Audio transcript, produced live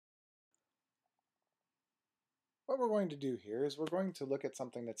What we're going to do here is we're going to look at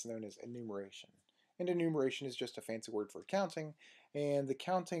something that's known as enumeration. And enumeration is just a fancy word for counting, and the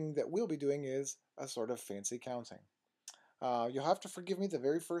counting that we'll be doing is a sort of fancy counting. You'll have to forgive me, the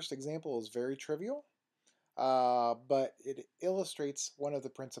very first example is very trivial, but it illustrates one of the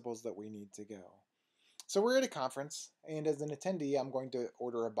principles that we need to go. So we're at a conference, and as an attendee, I'm going to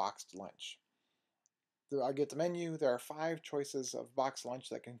order a boxed lunch. I get the menu. There are 5 choices of boxed lunch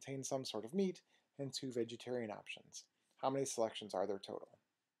that contain some sort of meat and 2 vegetarian options. How many selections are there total?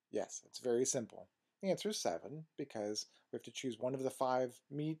 Yes, it's very simple. The answer is 7 because we have to choose one of the 5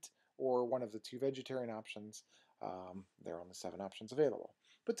 meat or one of the 2 vegetarian options. There are only 7 options available.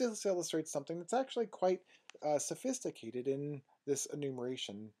 But this illustrates something that's actually quite sophisticated in this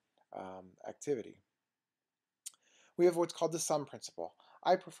enumeration activity. We have what's called the sum principle.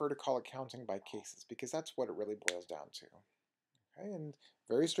 I prefer to call it counting by cases because that's what it really boils down to. Okay, and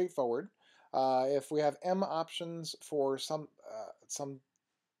very straightforward. If we have m options for some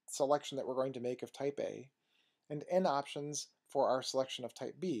selection that we're going to make of type A, and n options for our selection of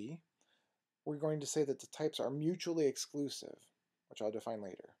type B, we're going to say that the types are mutually exclusive, which I'll define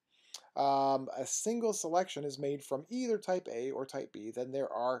later. A single selection is made from either type A or type B, then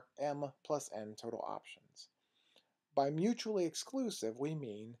there are m plus n total options. By mutually exclusive, we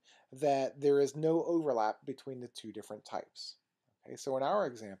mean that there is no overlap between the 2 different types. Okay, so in our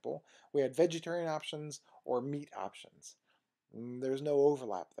example, we had vegetarian options or meat options. There's no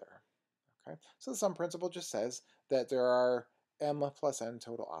overlap there. Okay, so the sum principle just says that there are m plus n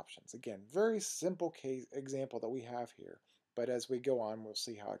total options. Again, very simple case example that we have here, but as we go on, we'll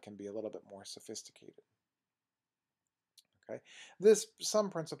see how it can be a little bit more sophisticated. Okay. This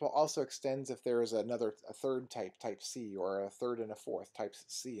sum principle also extends if there is a third type, type C, or a third and a fourth, types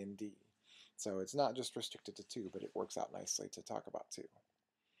C and D. So it's not just restricted to 2, but it works out nicely to talk about 2.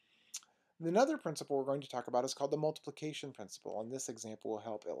 Another principle we're going to talk about is called the multiplication principle, and this example will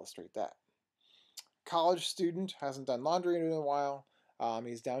help illustrate that. College student hasn't done laundry in a while.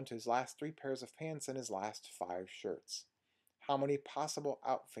 He's down to his last 3 pairs of pants and his last 5 shirts. How many possible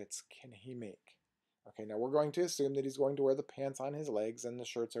outfits can he make? Okay, now we're going to assume that he's going to wear the pants on his legs and the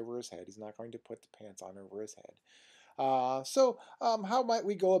shirts over his head. He's not going to put the pants on over his head. How might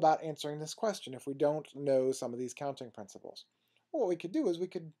we go about answering this question if we don't know some of these counting principles? Well, what we could do is we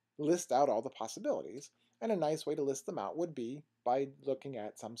could list out all the possibilities, and a nice way to list them out would be by looking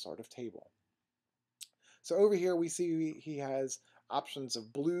at some sort of table. So over here we see he has options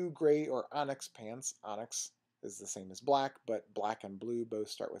of blue, gray, or onyx pants. Onyx is the same as black, but black and blue both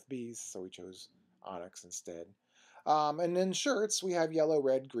start with B's, so we chose onyx instead. And then shirts, we have yellow,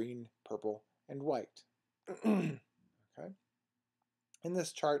 red, green, purple, and white. Okay. And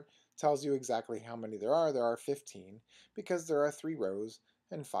this chart tells you exactly how many there are. There are 15 because there are 3 rows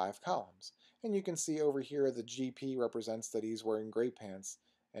and 5 columns. And you can see over here the GP represents that he's wearing gray pants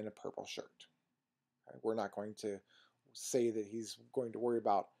and a purple shirt. Okay. We're not going to say that he's going to worry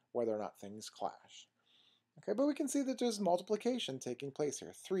about whether or not things clash. Okay, but we can see that there's multiplication taking place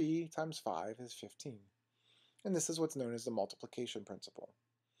here. 3 times 5 is 15. And this is what's known as the multiplication principle.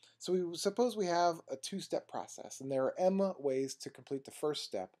 So suppose we have a 2-step process, and there are m ways to complete the first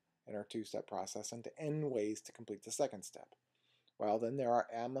step in our 2-step process and n ways to complete the second step. Well, then there are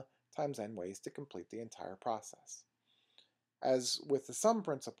m times n ways to complete the entire process. As with the sum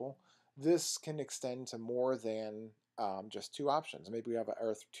principle, this can extend to more than just 2 options. Maybe we have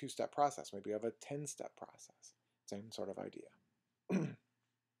a 2-step process. Maybe we have a 10-step process. Same sort of idea.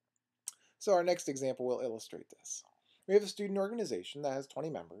 So our next example will illustrate this. We have a student organization that has 20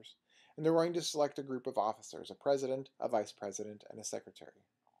 members, and they're going to select a group of officers, a president, a vice president, and a secretary.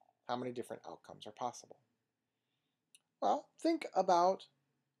 How many different outcomes are possible? Well, think about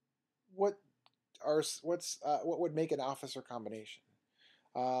what would make an officer combination.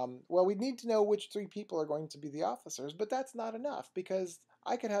 Well, we need to know which 3 people are going to be the officers, but that's not enough because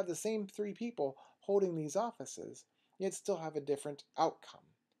I could have the same 3 people holding these offices, yet still have a different outcome.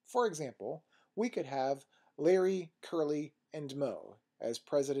 For example, we could have Larry, Curly, and Moe as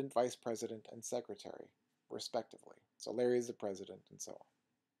president, vice president, and secretary, respectively. So Larry is the president, and so on.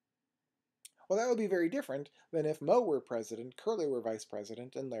 Well, that would be very different than if Moe were president, Curly were vice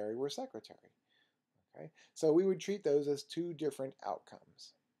president, and Larry were secretary. Okay? So we would treat those as 2 different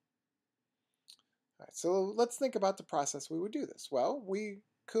outcomes. All right, so let's think about the process we would do this. Well, we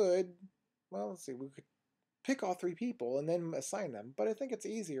could pick all 3 people and then assign them, but I think it's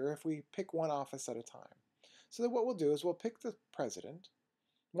easier if we pick one office at a time. So what we'll do is we'll pick the president.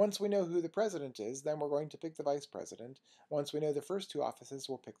 Once we know who the president is, then we're going to pick the vice president. Once we know the first 2 offices,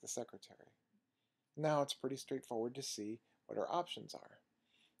 we'll pick the secretary. Now it's pretty straightforward to see what our options are.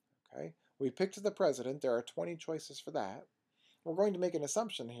 Okay? We picked the president. There are 20 choices for that. We're going to make an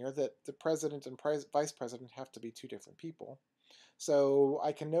assumption here that the president and vice president have to be two different people. So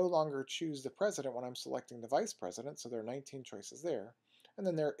I can no longer choose the president when I'm selecting the vice president, so there are 19 choices there. And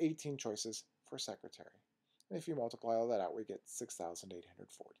then there are 18 choices for secretary. And if you multiply all that out, we get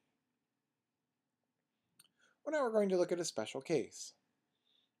 6,840. Well, now we're going to look at a special case.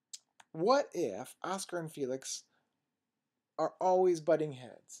 What if Oscar and Felix are always butting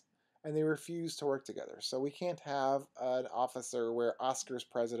heads and they refuse to work together? So we can't have an officer where Oscar's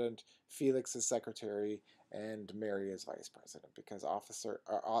president, Felix is secretary, and Mary is vice president because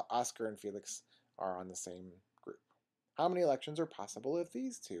Oscar and Felix are on the same group. How many elections are possible if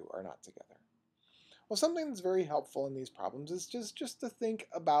these two are not together? Well, something that's very helpful in these problems is just to think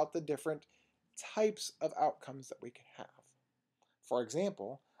about the different types of outcomes that we could have. For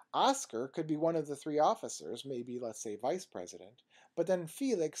example, Oscar could be one of the three officers, maybe let's say vice president, but then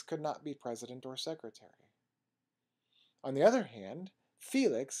Felix could not be president or secretary. On the other hand,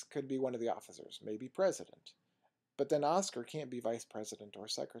 Felix could be one of the officers, maybe president, but then Oscar can't be vice president or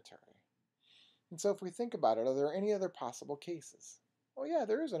secretary. And so if we think about it, are there any other possible cases? Well, yeah,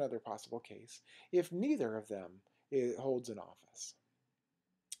 there is another possible case if neither of them holds an office.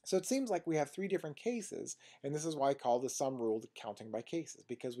 So it seems like we have three different cases, and this is why I call the sum rule the counting by cases,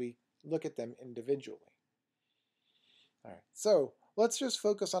 because we look at them individually. All right, so let's just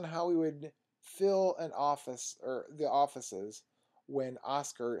focus on how we would fill an office, or the offices, when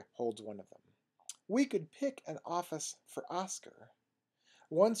Oscar holds one of them. We could pick an office for Oscar.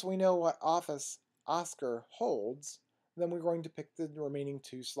 Once we know what office Oscar holds, then we're going to pick the remaining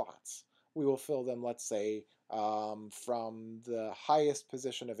two slots. We will fill them, let's say, from the highest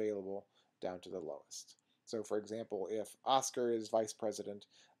position available down to the lowest. So for example, if Oscar is vice president,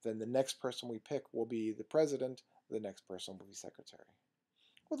 then the next person we pick will be the president, the next person will be secretary.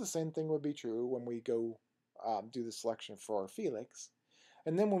 Well, the same thing would be true when we go do the selection for Felix.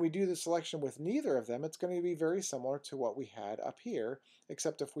 And then when we do the selection with neither of them, it's going to be very similar to what we had up here,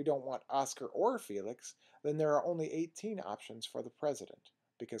 except if we don't want Oscar or Felix, then there are only 18 options for the president,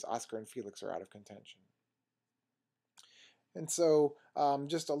 because Oscar and Felix are out of contention. And so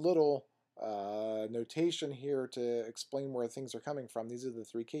just a little notation here to explain where things are coming from. These are the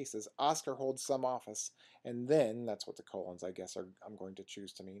three cases. Oscar holds some office, and then, that's what the colons, I guess, I'm going to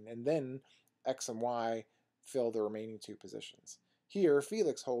choose to mean, and then X and Y fill the remaining two positions. Here,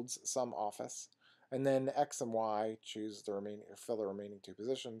 Felix holds some office, and then X and Y fill the remaining two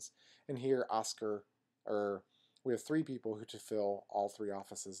positions. And here, we have three people who to fill all three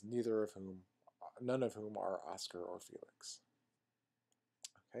offices, none of whom are Oscar or Felix.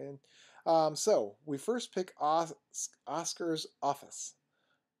 Okay, so we first pick Oscar's office.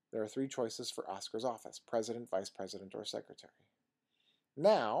 There are three choices for Oscar's office: president, vice president, or secretary.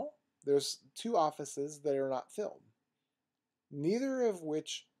 Now, there's two offices that are not filled, neither of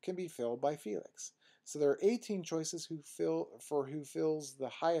which can be filled by Felix. So there are 18 choices who fills the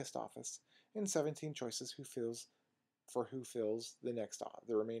highest office, and 17 choices who fills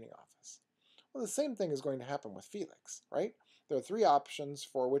the remaining office. Well, the same thing is going to happen with Felix, right? There are three options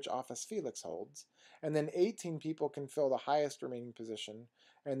for which office Felix holds, and then 18 people can fill the highest remaining position,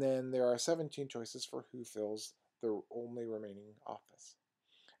 and then there are 17 choices for who fills the only remaining office.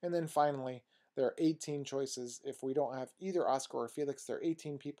 And then finally, there are 18 choices. If we don't have either Oscar or Felix, there are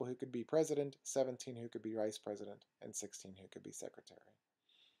 18 people who could be president, 17 who could be vice president, and 16 who could be secretary.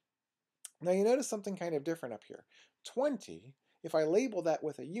 Now you notice something kind of different up here. 20, if I label that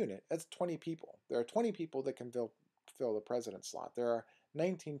with a unit, that's 20 people. There are 20 people that can fill the president slot. There are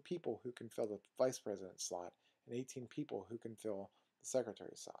 19 people who can fill the vice president slot, and 18 people who can fill the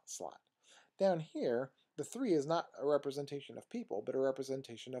secretary slot. Down here, the 3 is not a representation of people, but a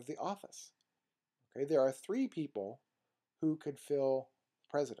representation of the office. Okay, there are 3 people who could fill the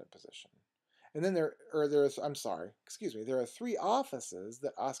president position. And then there are 3 offices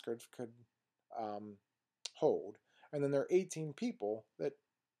that Oscar could hold, and then there are 18 people that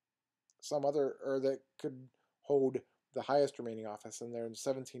that could hold the highest remaining office, and there are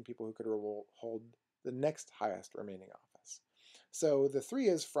 17 people who could hold the next highest remaining office. So the 3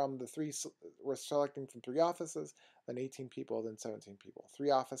 is from the 3, we're selecting from 3 offices, then 18 people, then 17 people. 3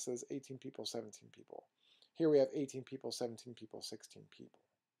 offices, 18 people, 17 people. Here we have 18 people, 17 people, 16 people.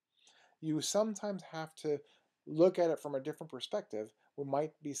 You sometimes have to look at it from a different perspective. We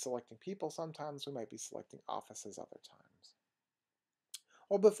might be selecting people sometimes, we might be selecting offices other times.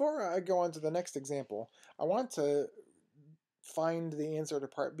 Well, before I go on to the next example, I want to find the answer to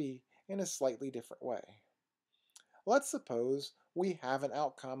part B in a slightly different way. Let's suppose we have an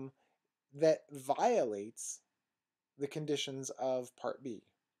outcome that violates the conditions of part B.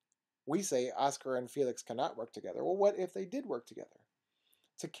 we say Oscar and Felix cannot work together. Well, what if they did work together?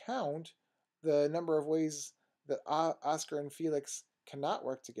 To count the number of ways that Oscar and Felix cannot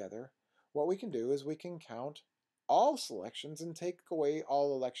work together, what we can do is we can count all selections and take away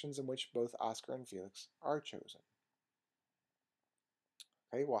all elections in which both Oscar and Felix are chosen.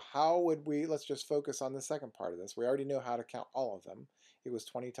 Okay, well, how would we, let's just focus on the second part of this. We already know how to count all of them. It was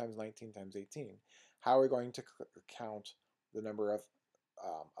 20 times 19 times 18. How are we going to count the number of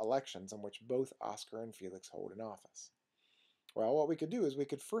elections in which both Oscar and Felix hold an office? Well, what we could do is we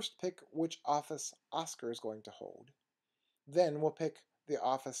could first pick which office Oscar is going to hold. Then we'll pick the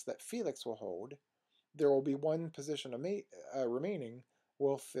office that Felix will hold. There will be one position remaining.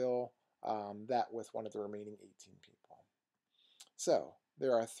 We'll fill that with one of the remaining 18 people. So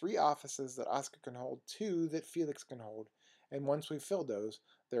there are 3 offices that Oscar can hold, 2 that Felix can hold, and once we've filled those,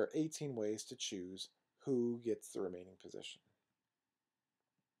 there are 18 ways to choose who gets the remaining position.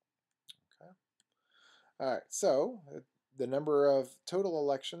 Okay. All right, so the number of total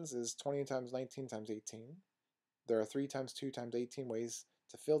elections is 20 times 19 times 18. There are 3 times 2 times 18 ways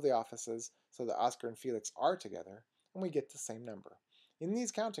to fill the offices so that Oscar and Felix are together, and we get the same number. In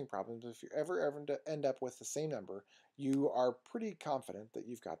these counting problems, if you ever end up with the same number, you are pretty confident that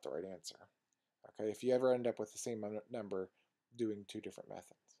you've got the right answer. Okay, if you ever end up with the same number doing 2 different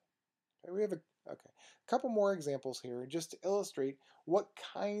methods. Okay, we have a couple more examples here just to illustrate what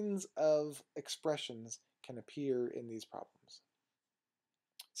kinds of expressions can appear in these problems.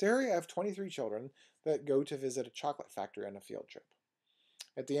 So here I have 23 children that go to visit a chocolate factory on a field trip.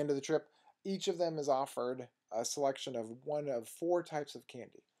 At the end of the trip, each of them is offered a selection of one of 4 types of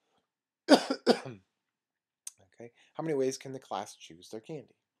candy. Okay, how many ways can the class choose their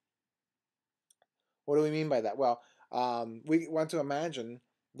candy? What do we mean by that? Well, we want to imagine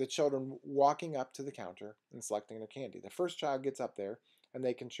the children walking up to the counter and selecting their candy. The first child gets up there and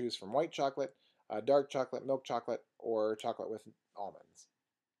they can choose from white chocolate, dark chocolate, milk chocolate, or chocolate with almonds.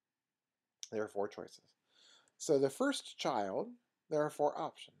 There are 4 choices. So the first child, there are 4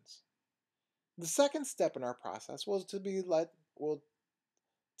 options. The second step in our process was to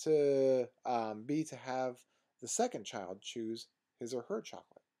have the second child choose his or her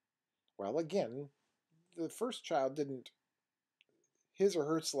chocolate. Well, again, the first child his or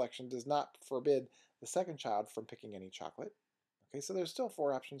her selection does not forbid the second child from picking any chocolate. Okay, so there's still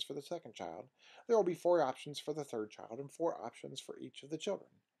 4 options for the second child. There will be 4 options for the third child and 4 options for each of the children.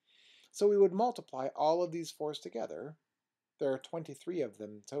 So we would multiply all of these 4s together. There are 23 of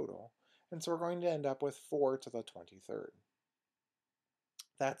them total, and so we're going to end up with 4 to the 23rd.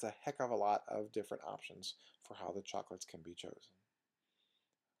 That's a heck of a lot of different options for how the chocolates can be chosen.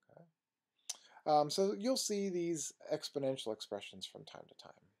 Okay. So you'll see these exponential expressions from time to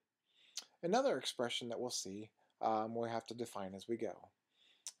time. Another expression that we'll see we'll have to define as we go.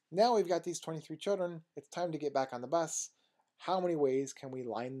 Now we've got these 23 children. It's time to get back on the bus. How many ways can we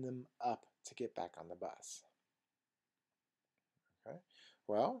line them up to get back on the bus? Okay.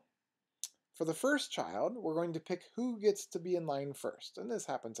 Well, for the first child, we're going to pick who gets to be in line first. And this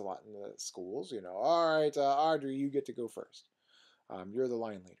happens a lot in the schools, all right, Audrey, you get to go first. You're the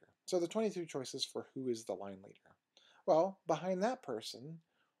line leader. So the 22 choices for who is the line leader. Well, behind that person,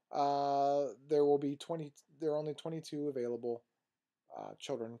 there are only 22 available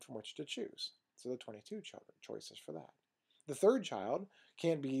children from which to choose. So the 22 choices for that. The third child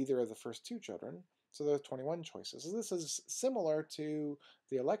can't be either of the first 2 children, so there are 21 choices. So this is similar to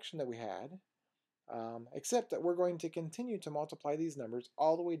the election that we had, except that we're going to continue to multiply these numbers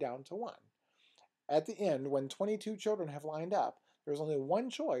all the way down to 1. At the end, when 22 children have lined up, there's only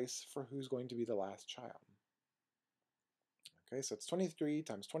 1 choice for who's going to be the last child. Okay, so it's 23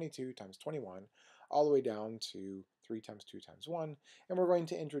 times 22 times 21, all the way down to 3 times 2 times 1, and we're going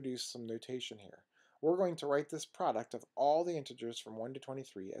to introduce some notation here. We're going to write this product of all the integers from 1 to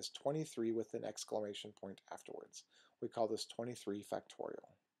 23 as 23 with an exclamation point afterwards. We call this 23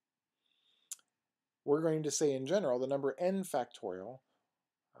 factorial. We're going to say in general the number n factorial,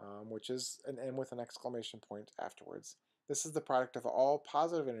 which is an n with an exclamation point afterwards. This is the product of all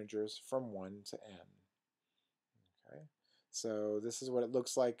positive integers from 1 to n. Okay. So this is what it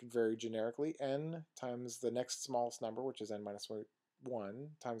looks like very generically. N times the next smallest number, which is n minus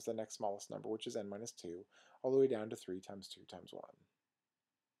 1, times the next smallest number, which is n minus 2, all the way down to 3 times 2 times 1.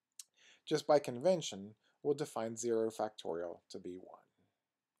 Just by convention, we'll define 0 factorial to be 1.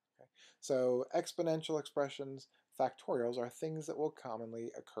 Okay. So exponential expressions, factorials, are things that will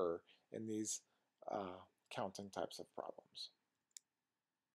commonly occur in these counting types of problems.